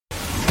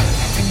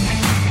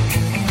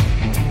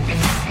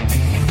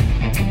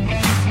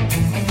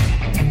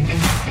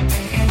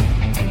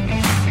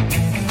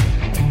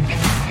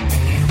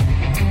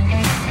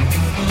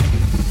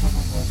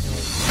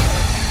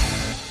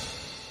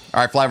All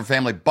right, Flyover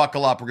family,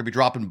 buckle up. We're going to be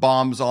dropping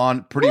bombs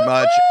on pretty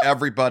much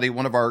everybody.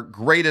 One of our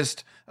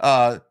greatest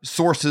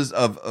sources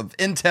of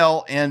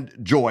intel and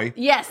joy.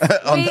 Yes,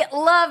 we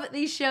love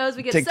these shows.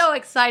 We get so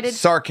excited.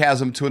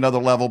 Sarcasm to another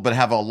level, but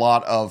have a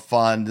lot of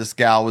fun. This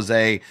gal was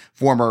a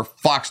former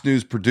Fox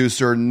News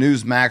producer,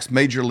 Newsmax,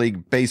 Major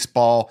League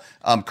Baseball,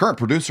 current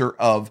producer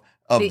of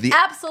the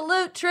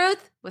Absolute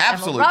Truth with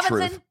Absolute Emma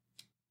Truth. Robinson.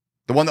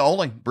 The one, the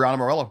only, Brianna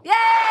Morello. Yay!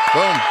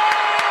 Boom.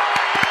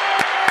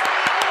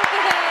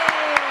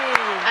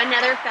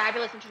 Another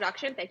fabulous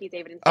introduction. Thank you,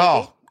 David and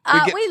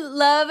Stacey. We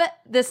love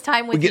this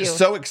time with you. We get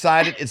so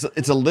excited.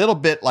 It's a little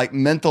bit like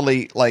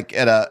mentally like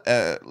at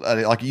a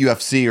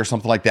UFC or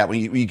something like that when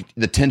you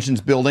the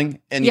tension's building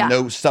and you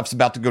know stuff's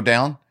about to go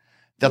down.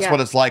 That's what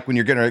it's like when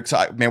you're getting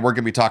excited. Man, we're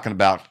going to be talking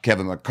about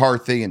Kevin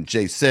McCarthy and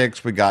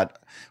J6. We got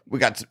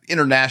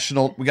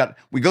international. We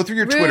go through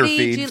your Rudy, Twitter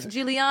feed.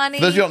 Giuliani.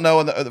 For those of you who don't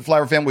know, the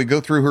Flyover family, we go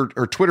through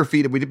her Twitter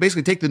feed and we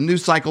basically take the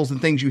news cycles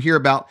and things you hear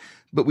about,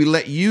 but we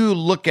let you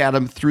look at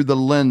them through the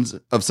lens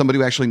of somebody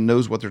who actually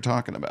knows what they're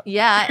talking about.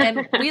 Yeah,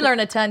 and we learn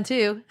a ton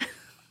too.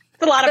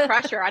 It's a lot of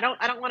pressure. I don't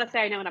want to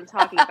say I know what I'm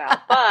talking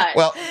about, but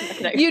well,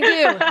 you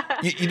do.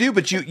 You do,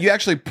 but you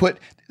actually put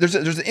there's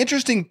an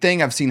interesting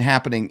thing I've seen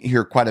happening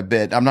here quite a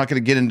bit. I'm not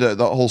going to get into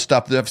the whole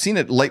stuff. I've seen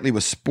it lately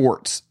with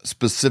sports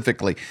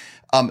specifically.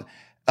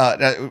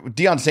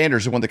 Deion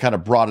Sanders is the one that kind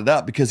of brought it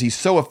up because he's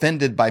so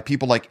offended by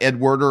people like Ed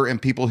Werder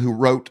and people who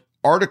wrote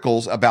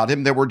articles about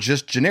him that were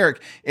just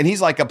generic, and he's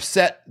like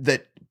upset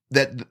that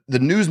the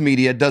news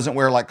media doesn't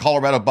wear like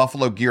Colorado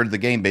Buffalo gear to the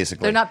game.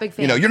 Basically, they're not big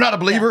fans. You're not a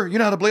believer. You're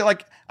not a believer.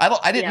 Like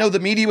I didn't know the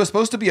media was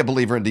supposed to be a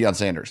believer in Deion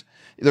Sanders.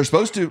 They're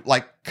supposed to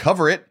like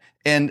cover it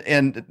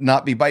and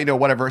not be,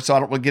 whatever. So I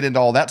don't want to get into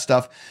all that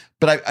stuff.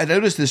 But I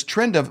noticed this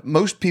trend of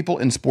most people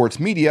in sports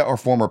media are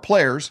former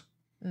players.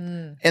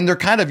 And they're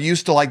kind of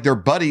used to like their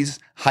buddies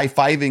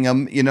high-fiving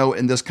them,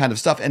 and this kind of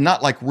stuff, and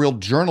not like real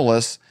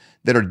journalists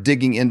that are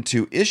digging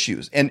into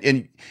issues.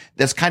 And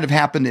that's kind of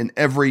happened in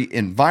every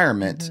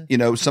environment.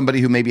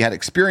 Somebody who maybe had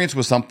experience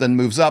with something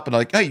moves up and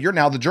like, hey, you're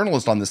now the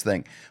journalist on this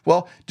thing.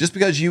 Well, just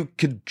because you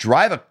could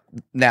drive a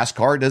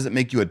NASCAR doesn't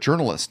make you a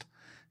journalist,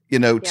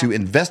 to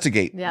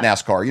investigate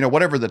NASCAR,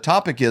 whatever the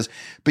topic is,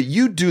 but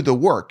you do the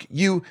work.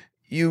 You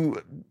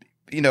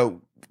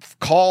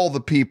call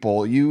the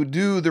people, you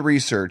do the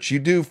research, you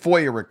do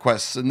FOIA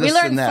requests and this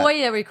and that. We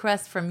learned FOIA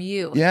requests from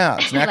you. Yeah,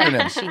 it's an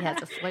acronym. She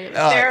has a FOIA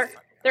request.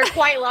 They're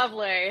quite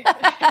lovely.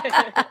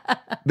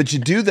 But you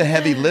do the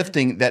heavy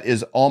lifting that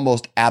is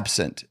almost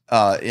absent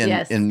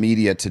in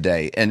media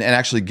today and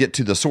actually get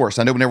to the source.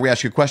 I know whenever we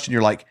ask you a question,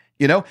 you're like,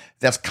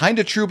 that's kind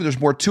of true, but there's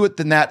more to it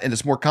than that. And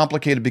it's more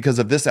complicated because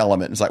of this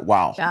element. It's like,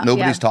 wow,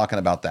 nobody's talking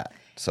about that.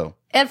 So.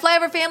 And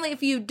Flyover family,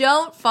 if you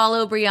don't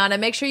follow Brianna,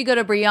 make sure you go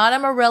to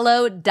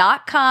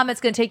BriannaMorello.com. It's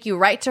going to take you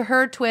right to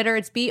her Twitter.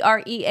 It's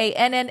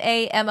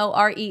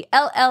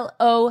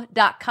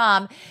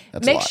BREANNAMORELLO.com.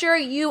 Make sure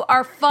you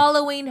are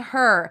following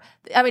her.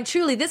 I mean,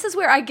 truly, this is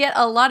where I get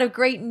a lot of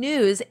great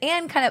news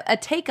and kind of a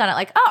take on it.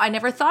 Like, oh, I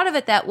never thought of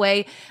it that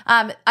way.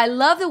 I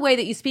love the way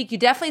that you speak. You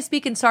definitely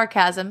speak in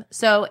sarcasm.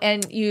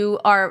 And you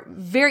have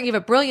a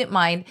brilliant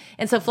mind.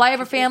 And so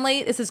Flyover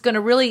family, this is going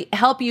to really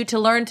help you to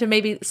learn to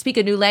maybe speak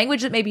a new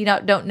language that maybe you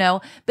don't know,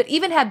 but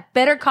even have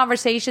better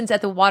conversations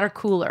at the water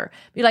cooler.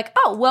 Be like,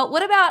 oh, well,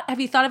 what about, have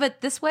you thought of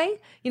it this way?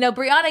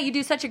 Brianna, you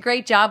do such a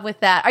great job with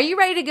that. Are you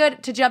ready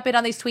to jump in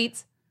on these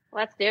tweets?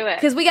 Let's do it.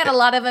 Because we got a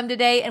lot of them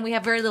today and we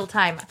have very little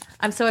time.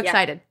 I'm so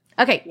excited.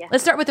 Okay,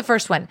 let's start with the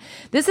first one.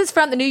 This is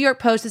from the New York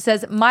Post. It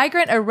says,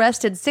 migrant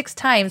arrested 6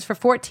 times for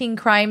 14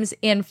 crimes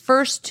in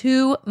first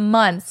 2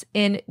 months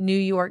in New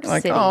York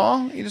City.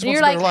 Oh, he just wants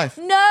a better life.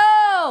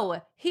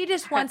 No, he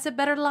just wants a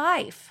better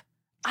life.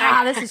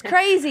 This is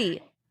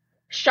crazy.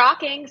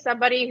 Shocking.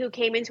 Somebody who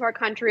came into our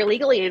country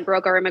illegally and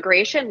broke our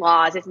immigration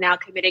laws is now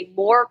committing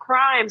more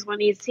crimes when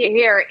he's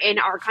here in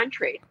our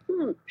country.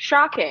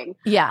 Shocking.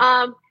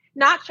 Yeah.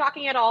 Not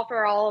shocking at all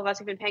for all of us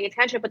who've been paying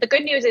attention. But the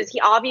good news is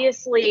he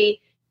obviously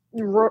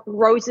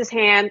rose his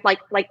hand, was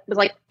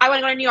like, I want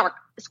to go to New York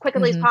as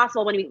quickly as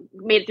possible when he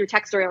made it through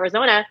Texas or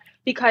Arizona,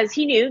 because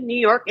he knew New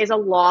York is a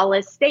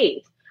lawless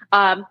state.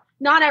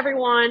 Not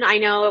everyone, I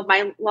know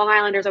my Long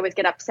Islanders always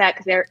get upset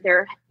because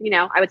they're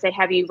I would say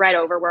heavy red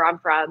over where I'm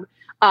from,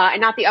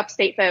 and not the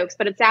upstate folks,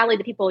 but it's sadly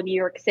the people in New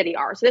York City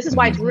are. So this is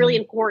why it's really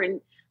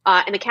important,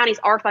 and the counties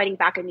are fighting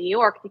back in New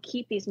York to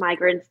keep these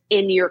migrants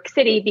in New York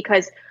City,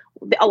 because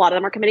a lot of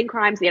them are committing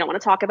crimes. They don't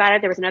want to talk about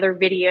it. There was another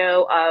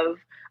video of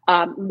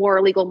more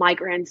illegal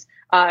migrants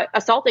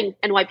assaulting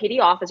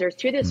NYPD officers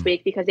this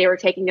week because they were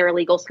taking their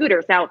illegal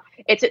scooters. Now,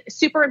 it's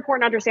super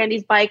important to understand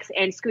these bikes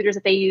and scooters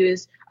that they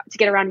use to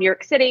get around New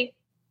York City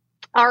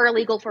are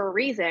illegal for a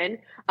reason,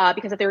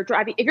 because if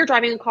you're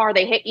driving a car,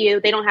 they hit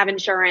you, they don't have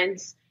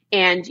insurance,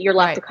 and you're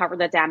left to cover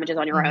the damages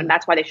on your own.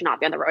 That's why they should not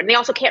be on the road. And they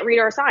also can't read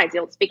our signs. They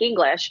don't speak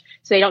English,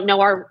 so they don't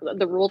know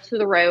the rules to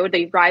the road.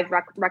 They drive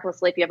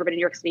recklessly. If you've ever been in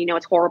New York City, you know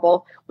it's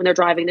horrible when they're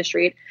driving the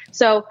street.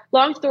 So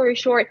long story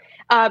short,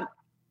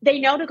 they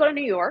know to go to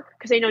New York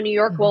because they know New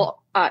York will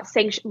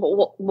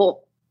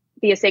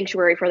be a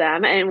sanctuary for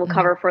them and will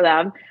cover for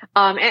them.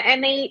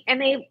 And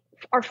they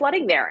are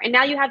flooding there. And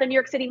now you have the New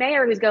York City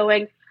mayor who's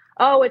going,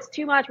 oh, it's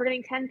too much. We're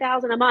getting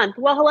 $10,000 a month.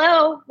 Well,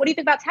 hello. What do you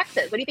think about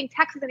Texas? What do you think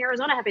Texas and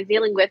Arizona have been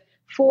dealing with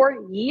for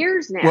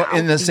years now? Well,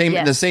 in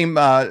the same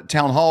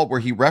town hall where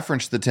he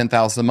referenced the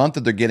 $10,000 a month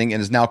that they're getting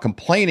and is now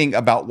complaining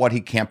about what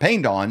he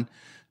campaigned on,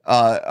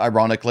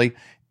 ironically,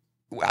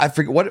 I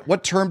forget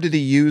what term did he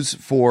use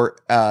for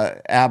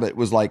Abbott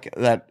was like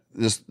that.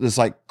 This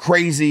like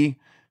crazy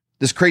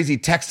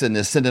Texan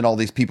is sending all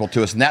these people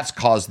to us, and that's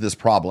caused this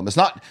problem. It's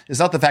not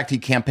the fact he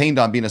campaigned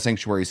on being a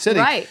sanctuary city,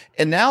 right?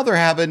 And now they're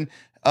having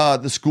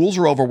the schools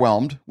are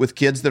overwhelmed with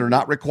kids that are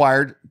not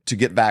required to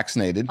get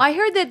vaccinated. I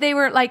heard that they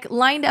were like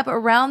lined up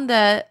around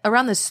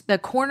the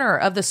corner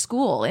of the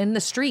school in the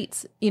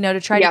streets, to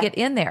try to get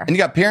in there. And you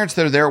got parents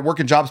that are there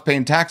working jobs,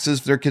 paying taxes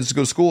for their kids to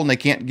go to school, and they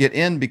can't get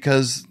in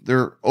because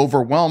they're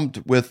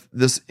overwhelmed with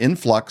this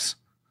influx.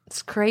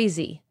 It's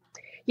crazy.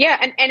 Yeah,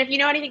 and if you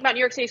know anything about New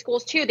York City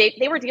schools too,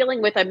 they were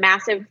dealing with a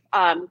massive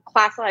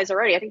class size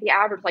already. I think the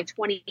average was like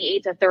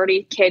 28 to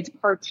 30 kids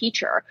per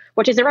teacher,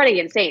 which is already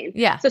insane.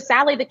 Yeah. So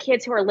sadly, the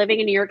kids who are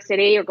living in New York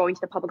City or going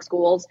to the public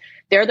schools,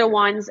 they're the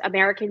ones,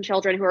 American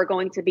children, who are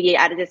going to be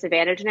at a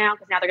disadvantage now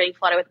because now they're getting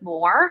flooded with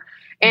more.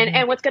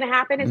 And what's going to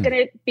happen is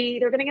they're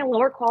going to get a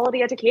lower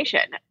quality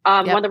education.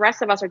 When the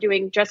rest of us are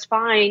doing just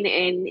fine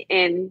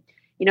in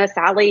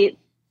sadly,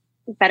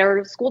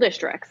 better school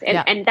districts.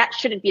 And that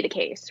shouldn't be the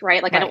case,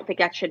 right? Like, I don't think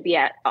that should be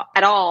at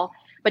all.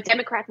 But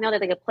Democrats know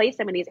that they could place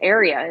them in these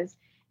areas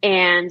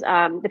and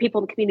the people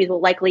in the communities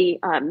will likely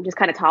just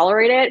kind of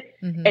tolerate it.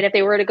 And if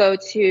they were to go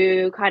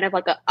to kind of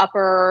like a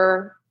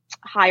upper,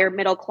 higher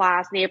middle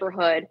class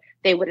neighborhood,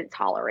 they wouldn't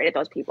tolerate it,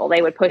 those people.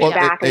 They would push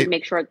back and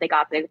make sure that they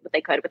got what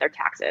they could with their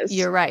taxes.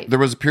 You're right. There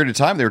was a period of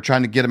time they were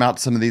trying to get them out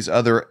to some of these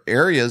other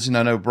areas. And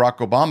I know Barack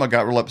Obama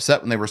got real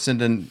upset when they were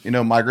sending,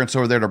 migrants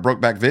over there to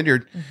Brokeback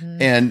Vineyard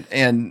and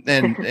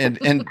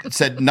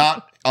said,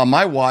 not on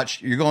my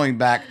watch, you're going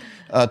back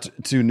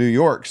to New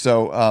York.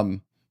 So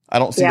I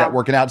don't see that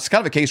working out. It's kind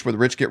of a case where the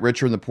rich get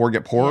richer and the poor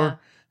get poorer.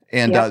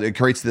 Yeah. And it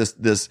creates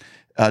this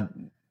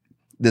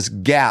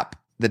gap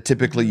that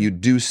typically you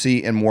do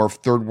see in more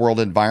third world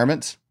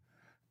environments.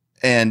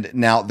 And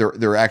now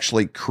they're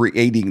actually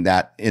creating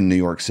that in New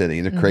York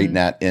City. They're creating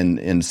that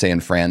in San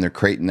Fran. They're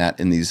creating that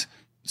in these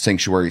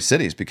sanctuary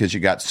cities because you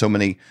got so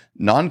many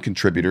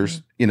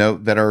non-contributors,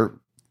 that are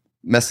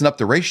messing up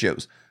the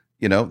ratios,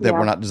 that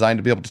we're not designed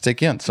to be able to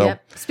take in. So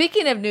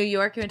Speaking of New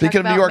York, Mayor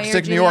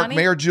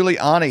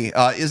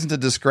Giuliani isn't a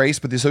disgrace,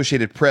 but the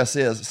Associated Press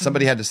is.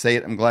 Somebody had to say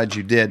it. I'm glad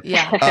you did.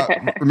 Yeah.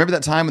 Remember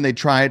that time when they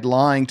tried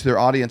lying to their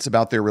audience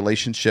about their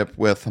relationship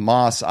with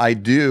Hamas? I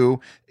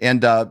do.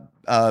 And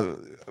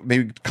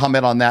maybe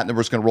comment on that, and then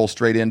we're just going to roll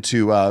straight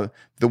into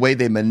the way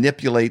they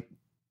manipulate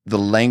the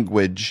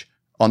language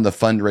on the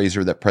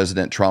fundraiser that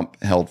President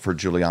Trump held for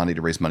Giuliani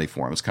to raise money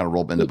for him. It's kind of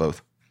rolled into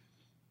both.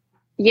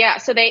 Yeah,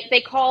 so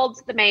they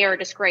called the mayor a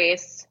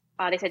disgrace.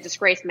 They said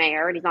disgraced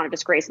mayor, and he's not a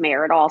disgraced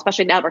mayor at all,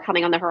 especially now we're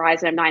coming on the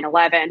horizon of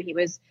 9/11. He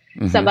was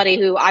somebody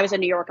who, I was a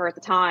New Yorker at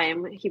the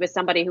time, he was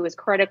somebody who was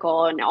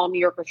critical, and all New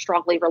Yorkers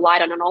strongly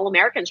relied on, and all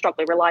Americans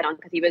strongly relied on,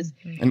 because he was...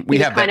 And we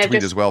have that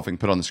tweet as well, if we can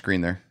put on the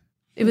screen there.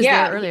 It was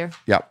there earlier.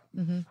 Yeah.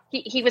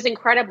 He was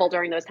incredible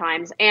during those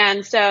times.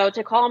 And so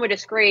to call him a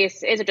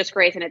disgrace is a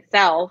disgrace in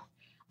itself.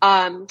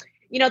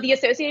 The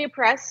Associated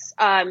Press,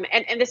 and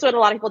this is what a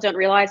lot of people don't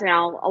realize, and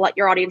I'll let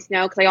your audience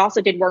know, because I also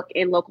did work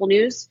in local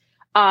news.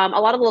 A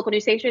lot of the local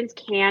news stations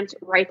can't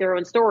write their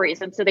own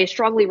stories. And so they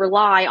strongly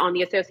rely on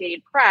the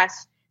Associated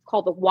Press,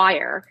 called The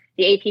Wire.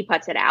 The AP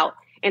puts it out.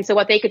 And so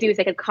what they could do is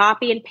they could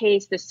copy and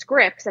paste the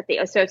scripts that the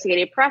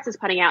Associated Press is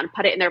putting out and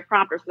put it in their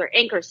prompters for their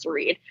anchors to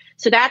read.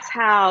 So that's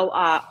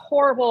how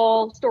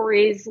horrible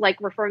stories like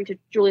referring to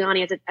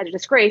Giuliani as a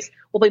disgrace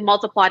will be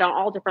multiplied on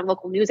all different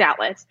local news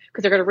outlets,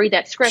 because they're going to read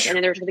that script and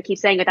then they're just going to keep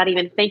saying it without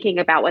even thinking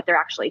about what they're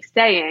actually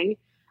saying.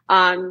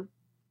 And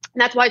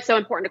that's why it's so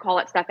important to call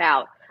that stuff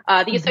out.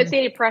 The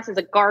Associated Press is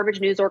a garbage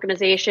news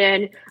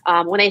organization.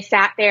 When they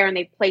sat there and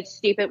they played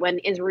stupid when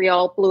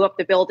Israel blew up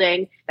the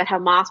building that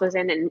Hamas was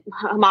in and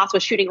Hamas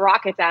was shooting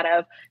rockets out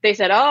of, they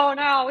said, "Oh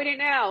no, we didn't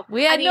know.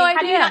 We had no idea.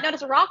 How did you not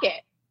notice a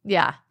rocket?"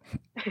 Yeah,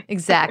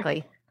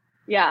 exactly.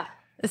 Yeah,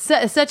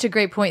 it's such a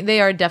great point.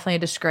 They are definitely a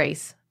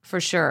disgrace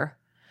for sure.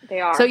 They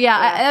are. So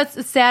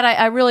that's sad.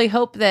 I really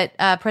hope that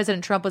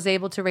President Trump was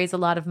able to raise a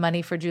lot of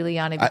money for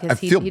Giuliani, because I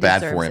feel he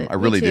bad for him. I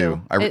really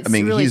do. I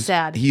mean, really he's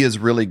sad. He has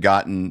really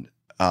gotten.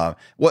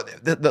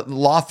 What the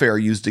lawfare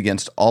used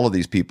against all of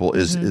these people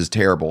is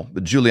terrible,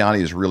 but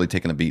Giuliani is really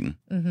taking a beating.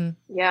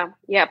 Yeah,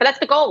 but that's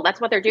the goal. That's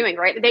what they're doing,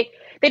 right?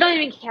 They don't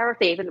even care if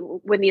they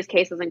even win these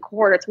cases in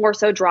court. It's more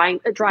so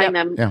drying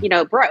them,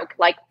 broke.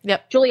 Like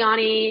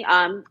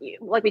Giuliani,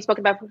 like we spoke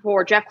about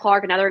before, Jeff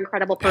Clark, another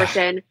incredible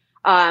person,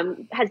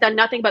 has done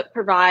nothing but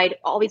provide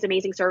all these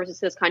amazing services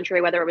to this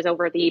country, whether it was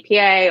over at the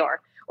EPA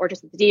or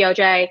just the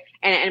DOJ,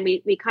 and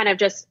we kind of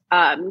just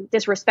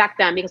disrespect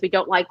them because we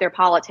don't like their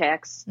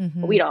politics.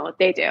 We don't,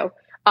 they do.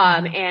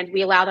 And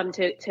we allow them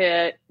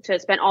to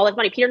spend all this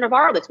money. Peter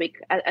Navarro this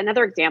week,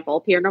 another example.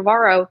 Peter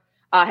Navarro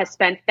has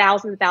spent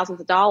thousands and thousands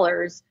of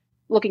dollars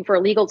looking for a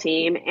legal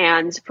team.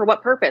 And for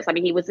what purpose? I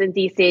mean, he was in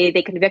DC.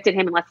 They convicted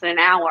him in less than an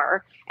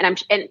hour. And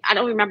I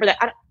don't remember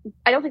that.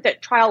 I don't think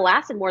that trial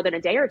lasted more than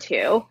a day or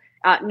two.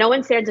 No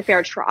one stands a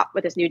fair trot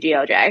with this new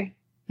DOJ.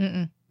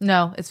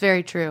 No, it's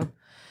very true.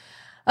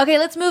 Okay,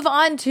 let's move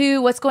on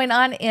to what's going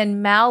on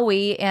in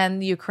Maui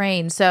and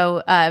Ukraine.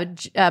 So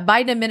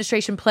Biden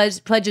administration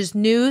pledges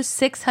new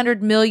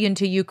 $600 million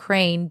to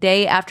Ukraine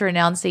day after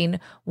announcing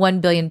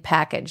 $1 billion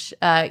package.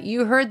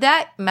 You heard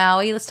that,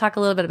 Maui. Let's talk a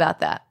little bit about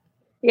that.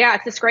 Yeah,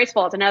 it's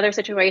disgraceful. It's another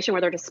situation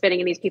where they're just spitting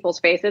in these people's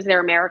faces. They're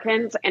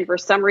Americans, and for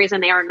some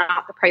reason, they are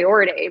not the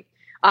priority.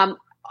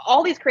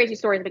 All these crazy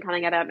stories have been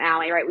coming about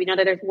Maui, right? We know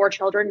that there's more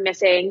children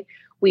missing.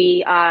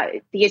 The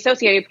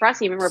Associated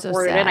Press even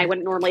reported it, and I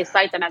wouldn't normally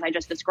cite them as I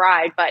just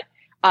described, but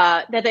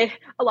that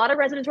a lot of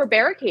residents were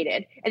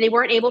barricaded and they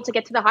weren't able to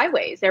get to the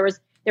highways. There was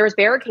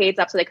barricades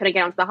up so they couldn't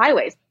get onto the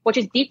highways, which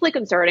is deeply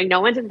concerning.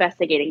 No one's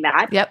investigating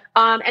that. Yep.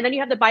 And then you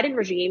have the Biden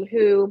regime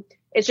who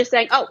is just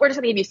saying, oh, we're just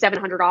going to give you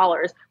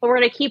 $700, but we're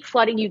going to keep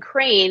flooding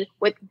Ukraine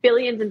with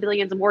billions and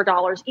billions of more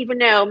dollars, even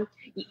though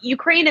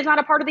Ukraine is not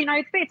a part of the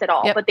United States at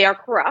all, but they are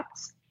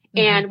corrupt.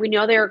 And we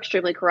know they're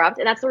extremely corrupt.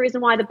 And that's the reason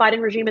why the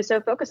Biden regime is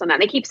so focused on that.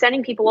 They keep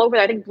sending people over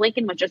there. I think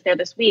Blinken was just there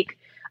this week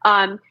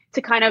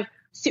to kind of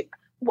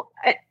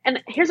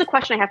and here's a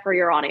question I have for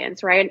your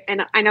audience, right?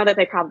 And I know that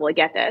they probably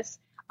get this.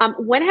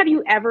 When have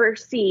you ever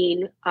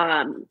seen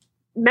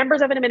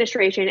members of an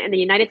administration and the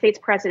United States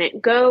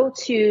president go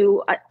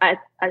to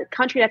a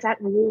country that's at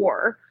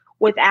war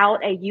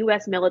without a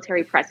U.S.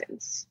 military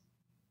presence?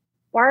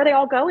 Why are they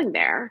all going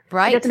there?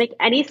 Right. It doesn't make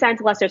any sense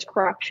unless there's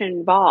corruption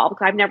involved.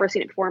 I've never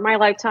seen it before in my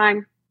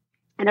lifetime.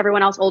 And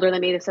everyone else older than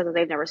me says that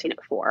they've never seen it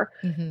before.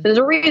 So there's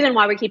a reason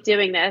why we keep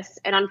doing this.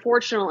 And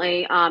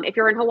unfortunately, if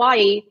you're in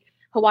Hawaii,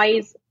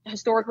 Hawaii's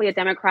historically a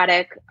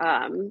Democratic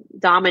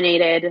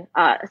dominated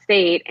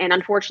state. And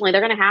unfortunately,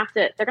 they're going to have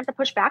to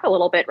push back a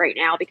little bit right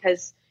now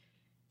because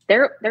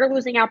they're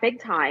losing out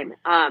big time.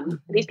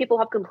 These people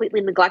have completely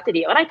neglected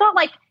you. And I thought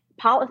like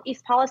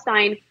East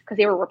Palestine, because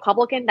they were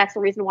Republican, that's the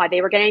reason why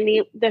they were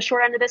getting the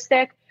short end of the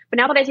stick. But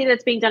now that I see that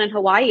it's being done in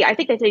Hawaii, I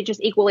think that they just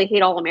equally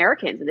hate all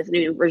Americans in this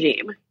new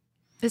regime.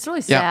 It's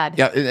really sad.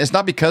 Yeah, it's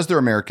not because they're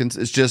Americans.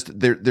 It's just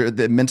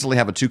they mentally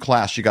have a two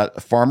class. You got a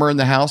farmer in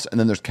the house, and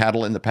then there's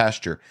cattle in the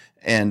pasture.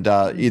 And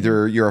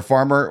either you're a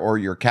farmer or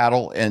you're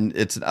cattle, and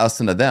it's an us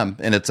and a them.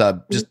 And it's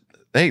just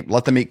hey,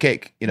 let them eat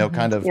cake.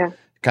 Kind of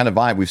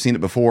vibe. We've seen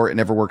it before. It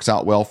never works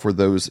out well for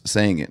those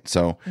saying it.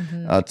 So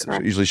it's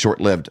usually short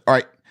lived. All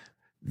right.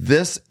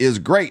 This is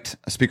great,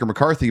 Speaker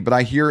McCarthy, but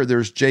I hear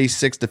there's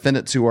J6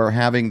 defendants who are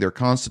having their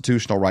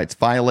constitutional rights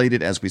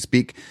violated as we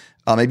speak.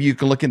 Maybe you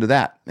can look into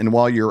that. And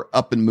while you're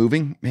up and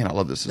moving, man, I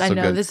love this. It's so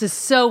good. This is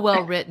so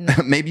well written.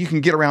 Maybe you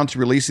can get around to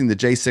releasing the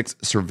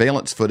J6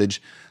 surveillance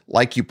footage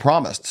like you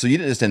promised. So you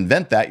didn't just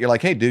invent that. You're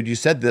like, hey, dude, you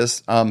said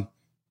this.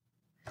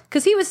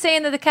 Because he was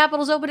saying that the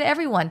Capitol's open to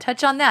everyone.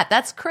 Touch on that.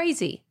 That's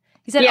crazy.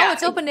 He said,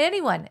 it's open to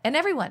anyone and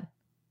everyone.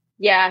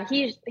 Yeah,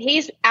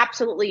 he's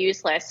absolutely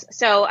useless.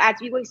 So as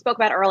we spoke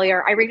about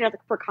earlier, I reach out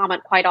for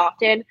comment quite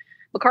often.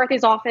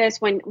 McCarthy's office,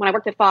 when I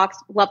worked at Fox,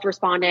 loved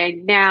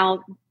responding.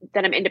 Now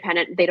that I'm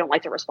independent, they don't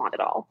like to respond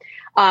at all.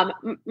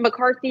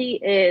 McCarthy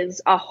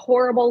is a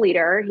horrible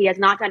leader. He has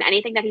not done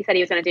anything that he said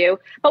he was going to do.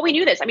 But we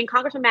knew this. I mean,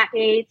 Congressman Matt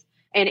Gaetz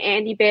and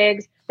Andy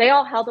Biggs, they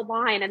all held the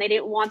line and they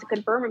didn't want to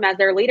confirm him as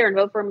their leader and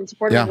vote for him and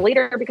support him as a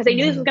leader because they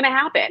knew this was going to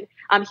happen.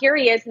 Here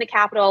he is in the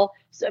Capitol,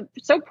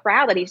 so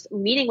proud that he's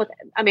meeting with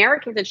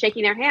Americans and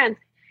shaking their hands.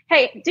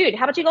 Hey, dude,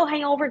 how about you go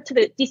hang over to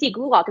the DC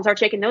gulag and start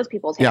shaking those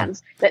people's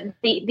hands?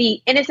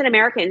 The innocent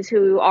Americans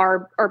who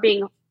are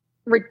being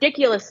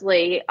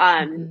ridiculously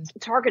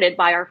targeted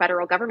by our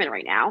federal government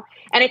right now.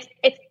 And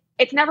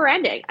it's never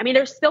ending. I mean,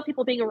 there's still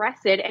people being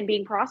arrested and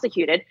being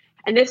prosecuted.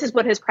 And this is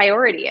what his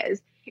priority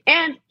is.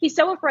 And he's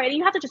so afraid, and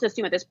you have to just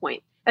assume at this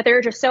point that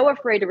they're just so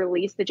afraid to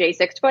release the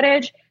J6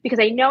 footage because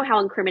they know how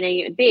incriminating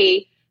it would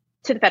be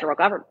to the federal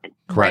government.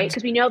 Correct. Right?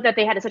 Because we know that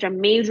they had such a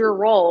major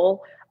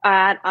role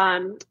at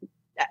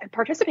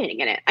participating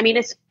in it. I mean,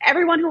 it's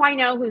everyone who I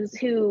know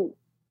who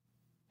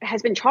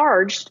has been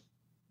charged,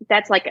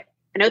 that's like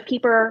an Oath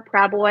Keeper,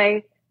 Proud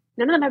Boy,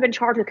 none of them have been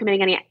charged with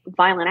committing any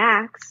violent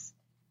acts.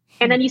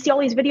 And then you see all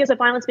these videos of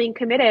violence being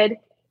committed,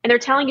 and they're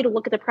telling you to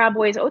look at the Proud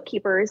Boys, Oath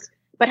Keepers.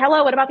 But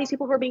hello, what about these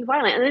people who are being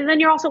violent? And then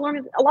you're also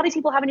learning a lot of these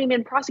people haven't even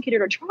been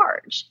prosecuted or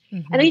charged.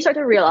 And then you start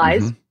to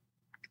realize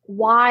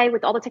why,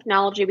 with all the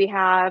technology we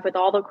have, with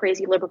all the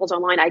crazy liberals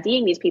online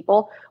IDing these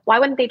people, why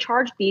wouldn't they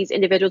charge these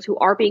individuals who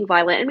are being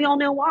violent? And we all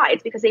know why.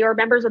 It's because they are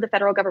members of the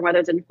federal government, whether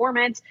it's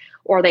informants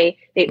or they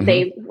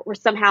were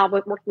somehow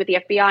working with the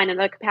FBI in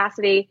another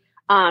capacity.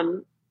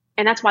 And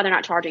that's why they're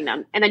not charging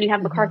them. And then you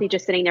have McCarthy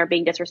just sitting there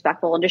being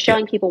disrespectful and just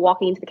showing people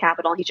walking into the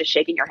Capitol and he's just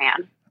shaking your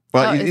hand.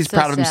 Well, he's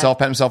proud of himself,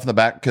 pat himself in the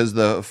back because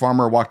the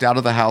farmer walked out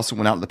of the house and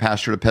went out in the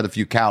pasture to pet a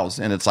few cows.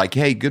 And it's like,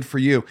 hey, good for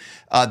you.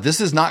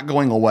 This is not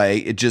going away.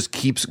 It just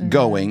keeps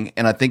going.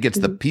 And I think it's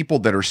the people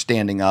that are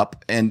standing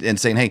up and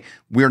saying, hey,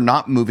 we're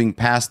not moving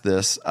past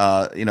this,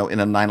 in a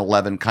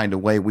 9/11 kind of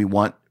way. We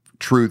want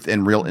truth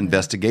and real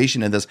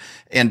investigation in this.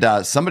 And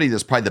somebody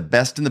that's probably the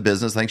best in the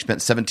business, I think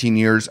spent 17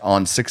 years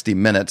on 60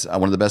 Minutes,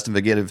 one of the best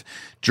investigative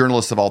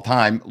journalists of all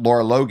time,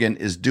 Laura Logan,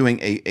 is doing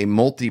a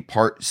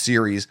multi-part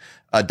series,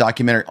 a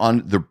documentary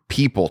on the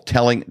people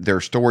telling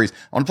their stories.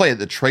 I want to play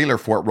the trailer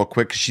for it real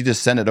quick because she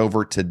just sent it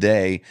over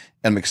today.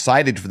 And I'm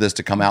excited for this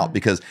to come out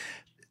because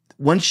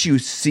once you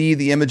see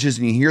the images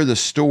and you hear the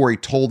story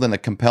told in a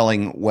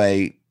compelling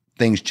way,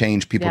 things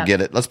change, people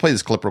get it. Let's play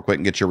this clip real quick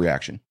and get your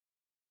reaction.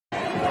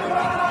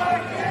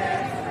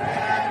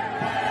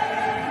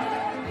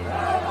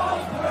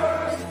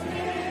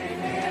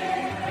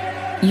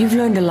 You've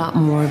learned a lot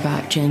more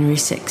about January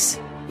 6th.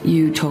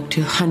 You talked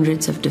to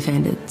hundreds of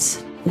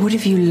defendants. What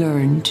have you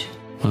learned?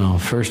 Well,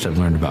 first I've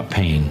learned about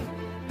pain.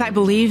 I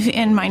believe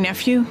in my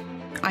nephew.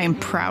 I am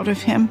proud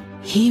of him.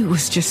 He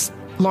was just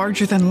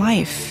larger than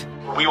life.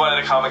 We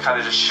wanted to come and kind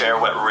of just share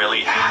what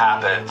really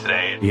happened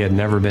today. He had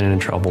never been in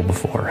trouble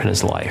before in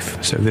his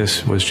life, so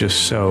this was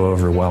just so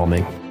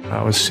overwhelming.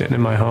 I was sitting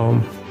in my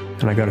home,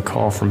 and I got a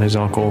call from his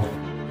uncle.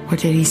 What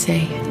did he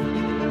say?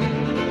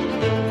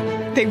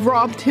 They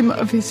robbed him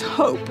of his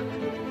hope,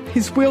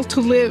 his will to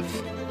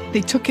live.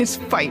 They took his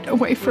fight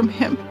away from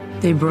him.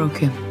 They broke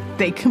him.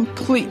 They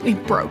completely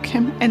broke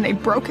him, and they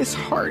broke his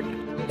heart.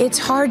 It's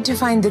hard to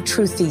find the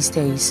truth these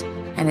days,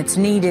 and it's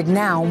needed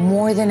now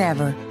more than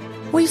ever.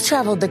 We've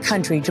traveled the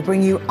country to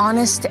bring you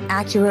honest,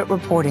 accurate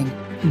reporting.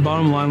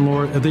 Bottom line,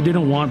 Laura, if they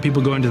didn't want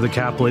people going to the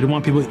Capitol, they didn't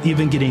want people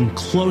even getting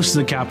close to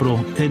the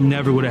Capitol, it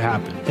never would have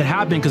happened. It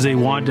happened because they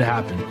wanted it to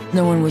happen.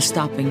 No one was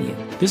stopping you.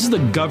 This is the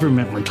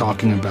government we're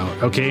talking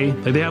about, okay?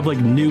 Like they have like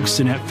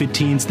nukes and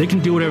F-15s. They can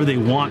do whatever they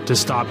want to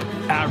stop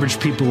average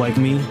people like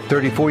me.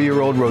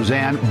 34-year-old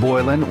Roseanne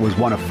Boylan was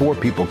one of 4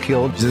 people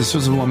killed. This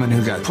was a woman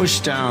who got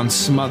pushed down,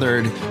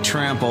 smothered,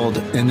 trampled,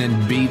 and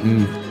then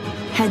beaten.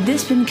 Had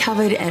this been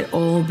covered at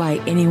all by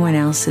anyone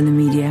else in the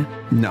media?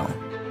 No.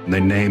 They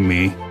named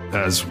me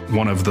as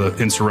one of the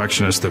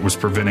insurrectionists that was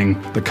preventing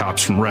the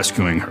cops from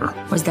rescuing her.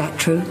 Was that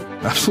true?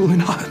 Absolutely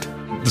not.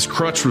 This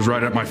crutch was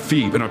right at my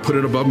feet, and I put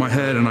it above my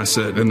head, and I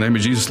said, in the name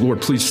of Jesus, Lord,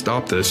 please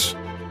stop this.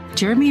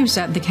 Jeremy was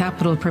at the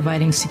Capitol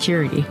providing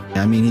security.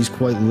 I mean, he's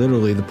quite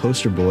literally the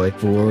poster boy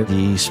for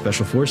the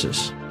special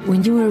forces.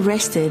 When you were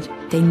arrested,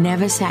 they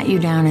never sat you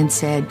down and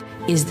said,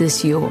 is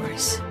this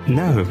yours?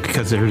 No,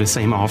 because they're the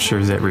same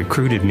officers that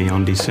recruited me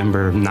on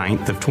December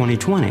 9th of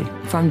 2020.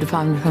 From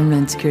Department of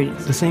Homeland Security.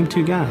 The same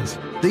 2 guys.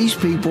 These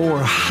people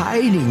are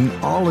hiding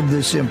all of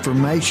this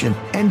information,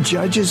 and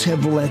judges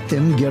have let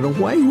them get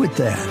away with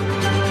that.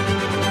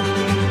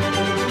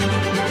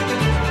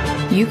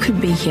 You could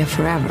be here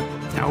forever.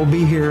 I will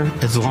be here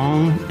as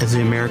long as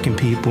the American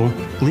people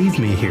leave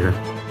me here.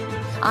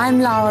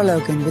 I'm Laura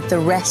Logan with the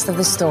rest of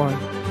the story.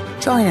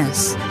 Join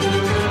us.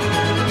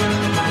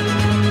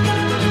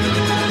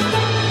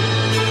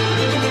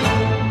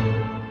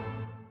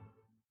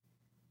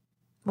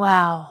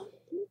 Wow.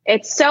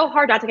 It's so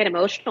hard not to get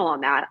emotional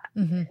on that.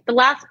 Mm-hmm. The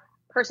last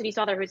person you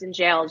saw there who's in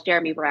jail is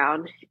Jeremy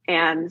Brown.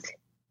 And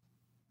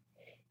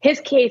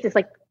his case is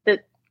like the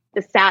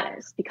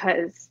saddest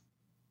because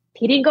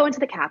he didn't go into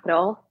the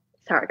Capitol.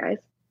 Sorry, guys.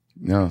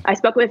 No. I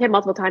spoke with him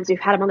multiple times. We've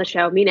had him on the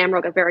show. Me and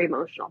Amro got very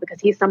emotional because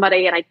he's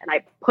somebody, and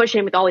I push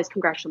him with all these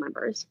congressional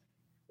members.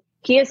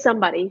 He is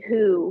somebody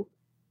who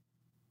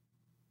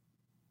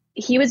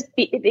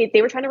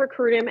they were trying to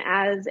recruit him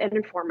as an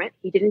informant.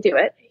 He didn't do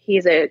it.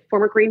 He's a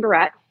former Green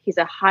Beret. He's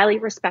a highly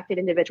respected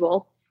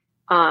individual.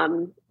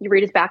 You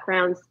read his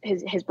background.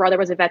 His brother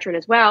was a veteran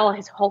as well.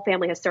 His whole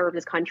family has served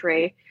his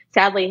country.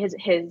 Sadly,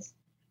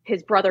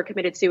 his brother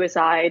committed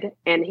suicide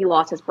and he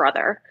lost his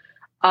brother.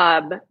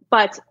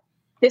 But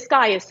this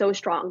guy is so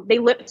strong.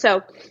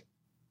 So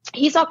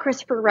he saw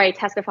Christopher Wray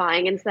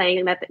testifying and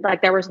saying that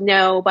like there was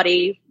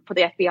nobody for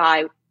the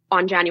FBI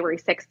on January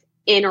 6th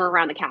in or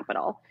around the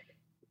Capitol.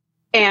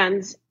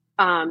 And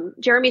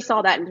Jeremy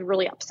saw that and was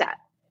really upset.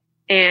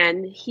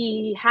 And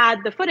he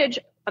had the footage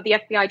of the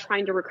FBI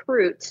trying to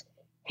recruit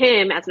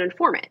him as an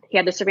informant. He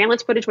had the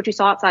surveillance footage, which we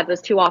saw outside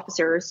those 2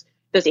 officers,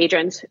 those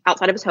agents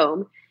outside of his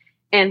home.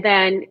 And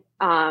then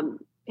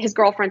his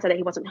girlfriend said that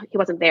he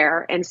wasn't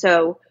there. And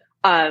so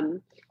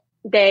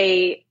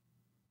they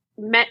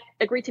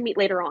agreed to meet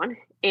later on.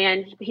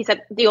 And he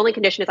said, the only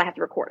condition is I have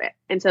to record it.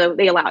 And so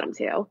they allowed him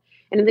to.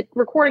 And in the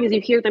recording is you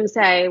hear them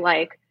say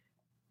like,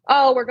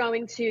 oh, we're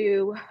going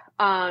to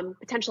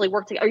potentially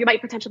work together, or you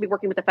might potentially be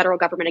working with the federal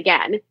government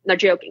again. And they're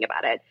joking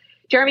about it.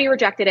 Jeremy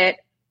rejected it.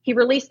 He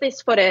released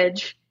this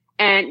footage,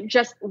 and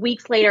just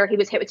weeks later, he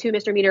was hit with 2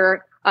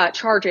 misdemeanor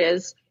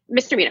charges.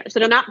 Misdemeanors. So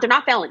they're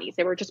not felonies.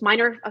 They were just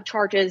minor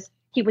charges.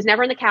 He was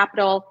never in the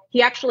Capitol.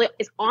 He actually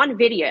is on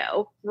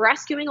video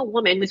rescuing a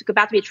woman who's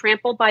about to be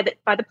trampled by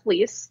the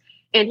police,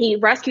 and he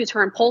rescues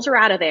her and pulls her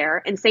out of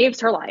there and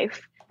saves her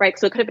life. Right.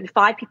 So it could have been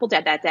 5 people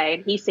dead that day,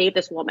 and he saved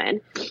this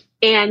woman.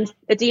 And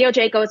the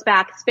DOJ goes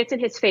back, spits in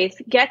his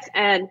face, gets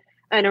an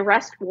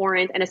arrest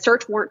warrant and a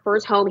search warrant for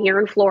his home here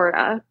in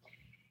Florida.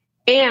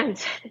 And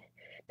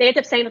they ended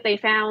up saying that they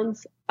found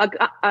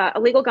a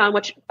illegal gun,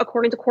 which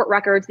according to court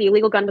records, the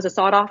illegal gun was a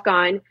sawed-off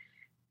gun.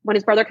 when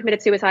his brother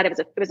committed suicide, it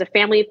was a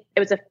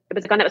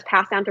gun that was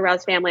passed down throughout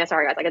his family. I'm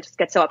sorry, guys. Like, I just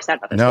get so upset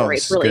about this story.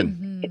 It's really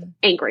it's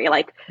angry.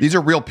 Like, these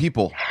are real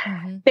people.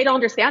 They don't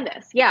understand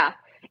this. Yeah.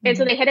 And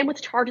so they hit him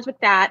with charges with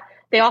that.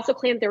 They also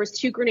claimed there was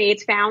 2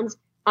 grenades found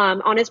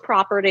on his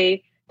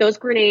property. Those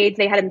grenades,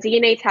 they had him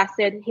DNA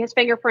tested. His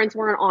fingerprints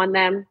weren't on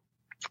them.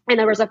 And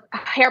there was a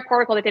hair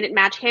particle that didn't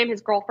match him,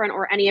 his girlfriend,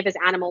 or any of his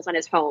animals in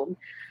his home.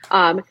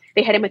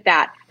 They hit him with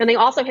that. And they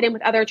also hit him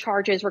with other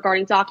charges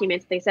regarding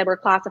documents they said were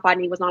classified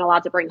and he was not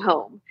allowed to bring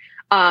home.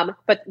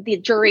 But the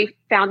jury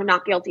found him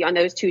not guilty on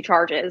those 2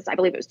 charges. I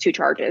believe it was 2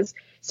 charges.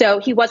 So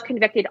he was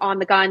convicted on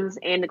the guns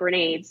and the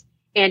grenades,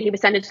 and he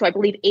was sentenced to, I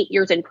believe, 8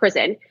 years in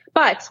prison.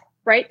 But,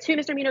 right, 2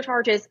 misdemeanor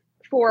charges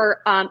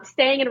for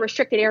staying in a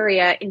restricted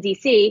area in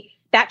D.C.,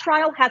 that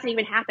trial hasn't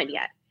even happened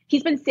yet.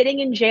 He's been sitting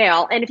in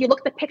jail. And if you look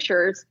at the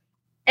pictures,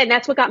 and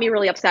that's what got me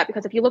really upset,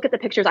 because if you look at the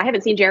pictures, I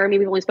haven't seen Jeremy.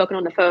 We've only spoken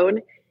on the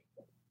phone.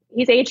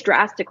 He's aged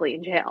drastically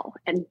in jail.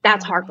 And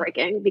that's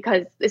heartbreaking,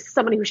 because this is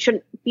somebody who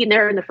shouldn't be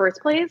there in the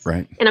first place.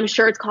 Right. And I'm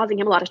sure it's causing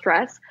him a lot of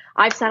stress.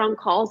 I've sat on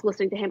calls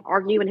listening to him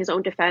argue in his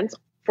own defense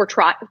for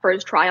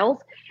his trials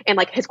and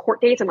like his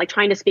court dates and like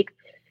trying to speak.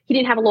 He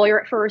didn't have a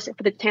lawyer at first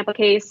for the Tampa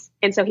case.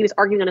 And so he was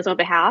arguing on his own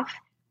behalf.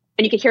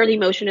 And you could hear the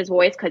emotion in his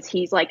voice, because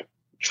he's like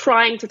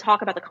trying to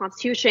talk about the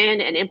Constitution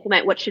and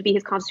implement what should be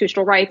his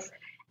constitutional rights.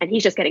 And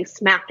he's just getting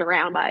smacked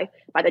around by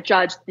the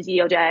judge, the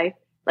DOJ.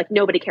 Like,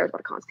 nobody cares about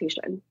the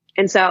Constitution.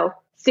 And so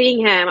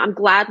seeing him, I'm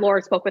glad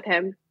Laura spoke with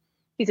him.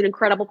 He's an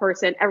incredible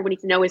person. Everyone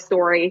needs to know his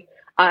story.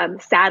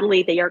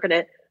 Sadly, they are going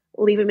to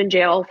leave him in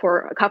jail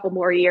for a couple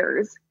more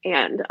years.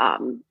 And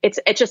it's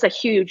just a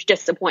huge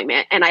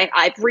disappointment. And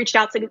I've reached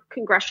out to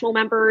congressional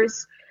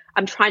members.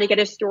 I'm trying to get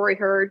his story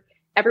heard.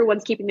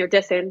 Everyone's keeping their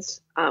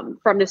distance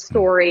from this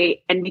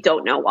story, and we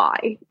don't know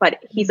why. But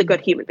he's a good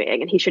human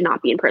being, and he should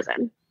not be in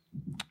prison.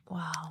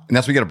 Wow. And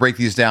that's why we got to break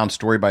these down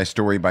story by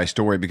story by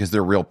story, because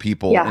they're real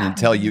people. Yeah. And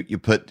until you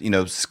put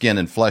skin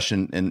and flesh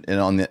and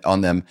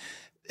on them,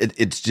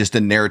 it's just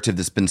a narrative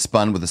that's been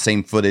spun with the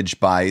same footage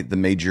by the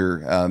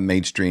major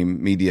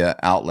mainstream media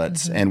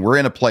outlets. Mm-hmm. And we're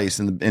in a place,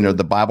 and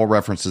the Bible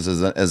references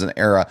as an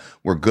era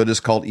where good is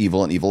called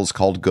evil and evil is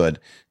called good.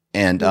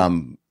 And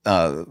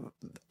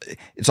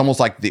it's almost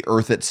like the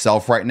earth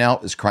itself right now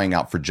is crying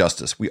out for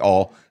justice. We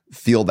all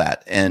feel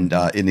that, and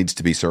it needs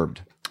to be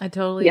served. I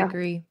totally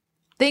agree.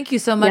 Thank you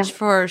so much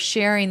for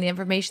sharing the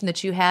information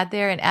that you had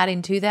there and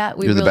adding to that.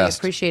 We really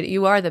appreciate it.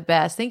 You are the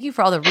best. Thank you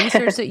for all the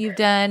research that you've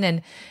done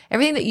and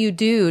everything that you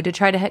do to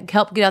try to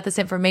help get out this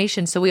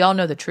information so we all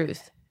know the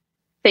truth.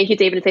 Thank you,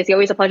 David and Stacey.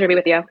 Always a pleasure to be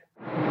with you.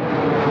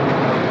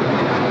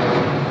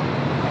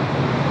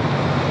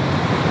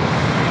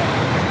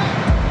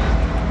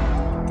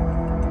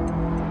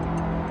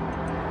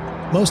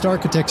 Most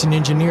architects and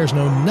engineers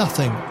know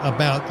nothing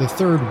about the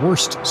third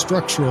worst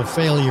structural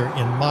failure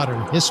in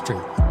modern history.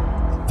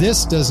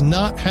 This does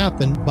not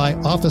happen by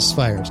office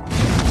fires.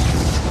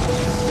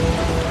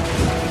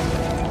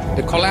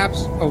 The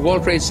collapse of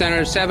World Trade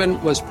Center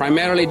 7 was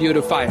primarily due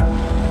to fire.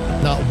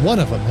 Not one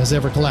of them has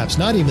ever collapsed,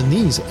 not even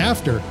these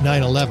after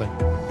 9/11.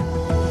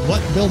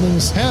 What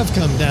buildings have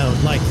come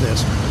down like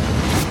this?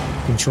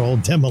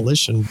 Controlled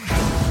demolition.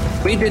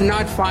 We did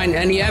not find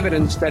any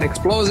evidence that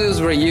explosives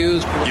were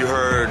used. You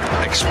heard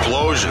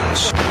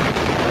explosions.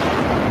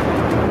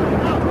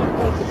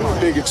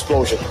 Big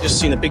explosion. Just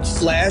seen a big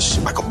flash.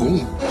 Like a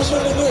boom.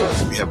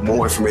 We have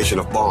more information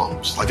of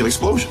bombs, like an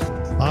explosion.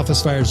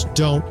 Office fires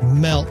don't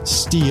melt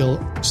steel.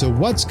 So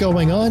what's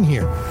going on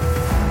here?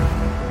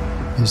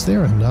 Is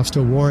there enough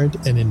to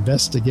warrant an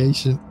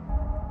investigation?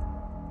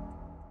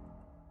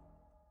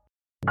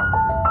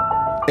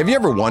 Have you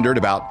ever wondered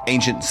about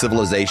ancient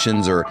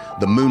civilizations or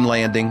the moon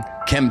landing,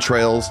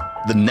 chemtrails,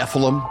 the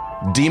Nephilim,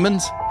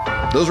 demons?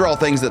 Those are all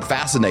things that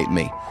fascinate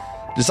me.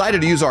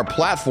 Decided to use our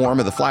platform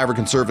of the Flyover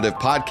Conservative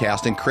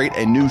podcast and create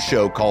a new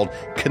show called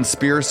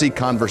Conspiracy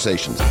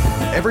Conversations.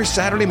 Every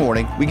Saturday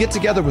morning, we get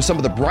together with some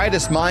of the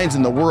brightest minds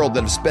in the world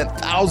that have spent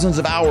thousands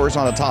of hours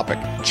on a topic,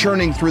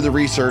 churning through the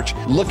research,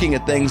 looking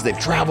at things. They've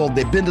traveled,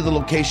 they've been to the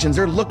locations,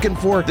 they're looking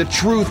for the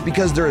truth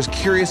because they're as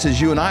curious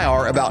as you and I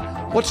are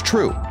about what's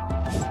true.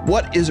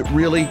 What is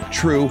really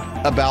true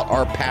about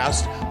our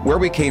past, where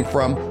we came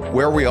from,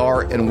 where we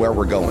are, and where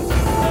we're going?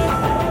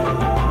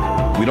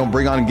 We don't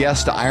bring on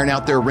guests to iron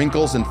out their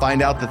wrinkles and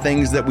find out the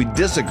things that we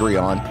disagree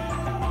on.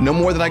 No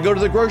more than I go to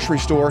the grocery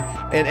store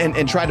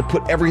and try to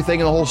put everything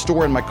in the whole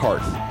store in my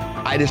cart.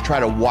 I just try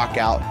to walk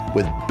out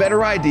with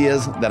better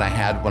ideas than I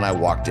had when I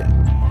walked in.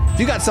 If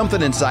you got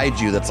something inside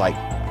you that's like,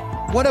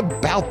 what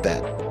about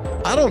that?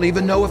 I don't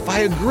even know if I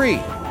agree,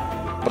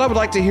 but I would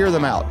like to hear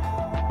them out.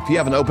 If you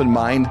have an open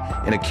mind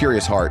and a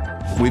curious heart,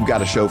 we've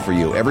got a show for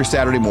you every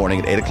Saturday morning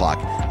at 8 o'clock,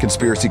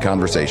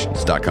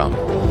 conspiracyconversations.com.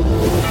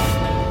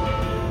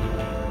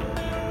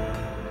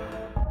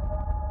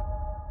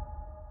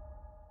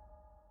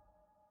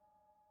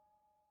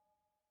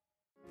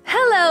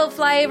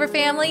 Flyover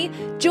family.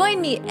 Join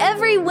me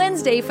every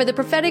Wednesday for the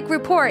Prophetic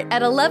Report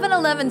at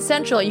 11:11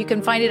 Central. You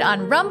can find it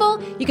on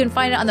Rumble. You can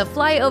find it on the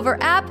Flyover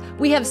app.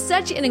 We have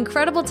such an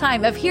incredible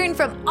time of hearing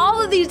from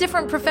all of these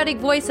different prophetic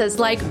voices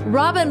like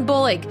Robin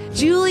Bullock,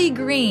 Julie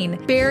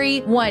Green,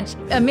 Barry Wunsch,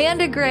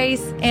 Amanda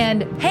Grace,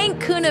 and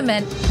Hank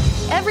Kuhneman.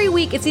 Every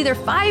week, it's either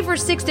 5 or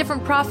 6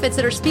 different prophets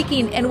that are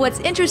speaking, and what's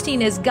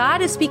interesting is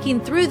God is speaking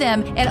through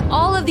them, and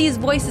all of these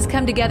voices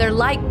come together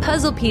like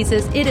puzzle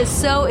pieces. It is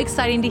so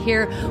exciting to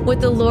hear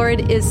what the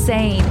Lord is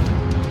saying.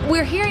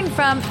 We're hearing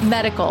from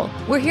medical.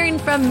 We're hearing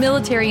from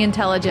military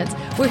intelligence.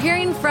 We're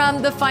hearing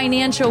from the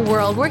financial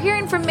world. We're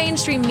hearing from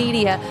mainstream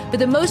media.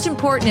 But the most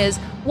important is,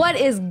 what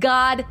is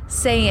God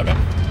saying?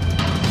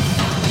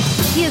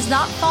 He has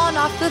not fallen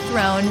off the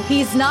throne.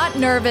 He's not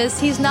nervous.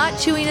 He's not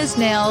chewing his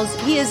nails.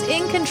 He is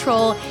in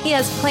control. He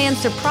has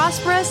plans to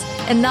prosper us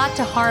and not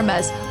to harm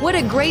us. What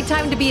a great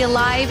time to be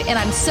alive, and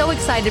I'm so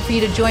excited for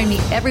you to join me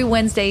every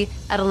Wednesday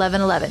at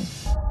 11:11.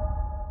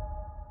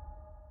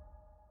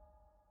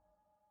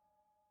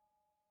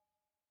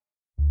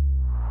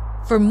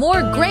 For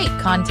more great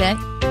content,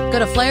 go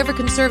to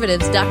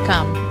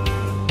flyoverconservatives.com.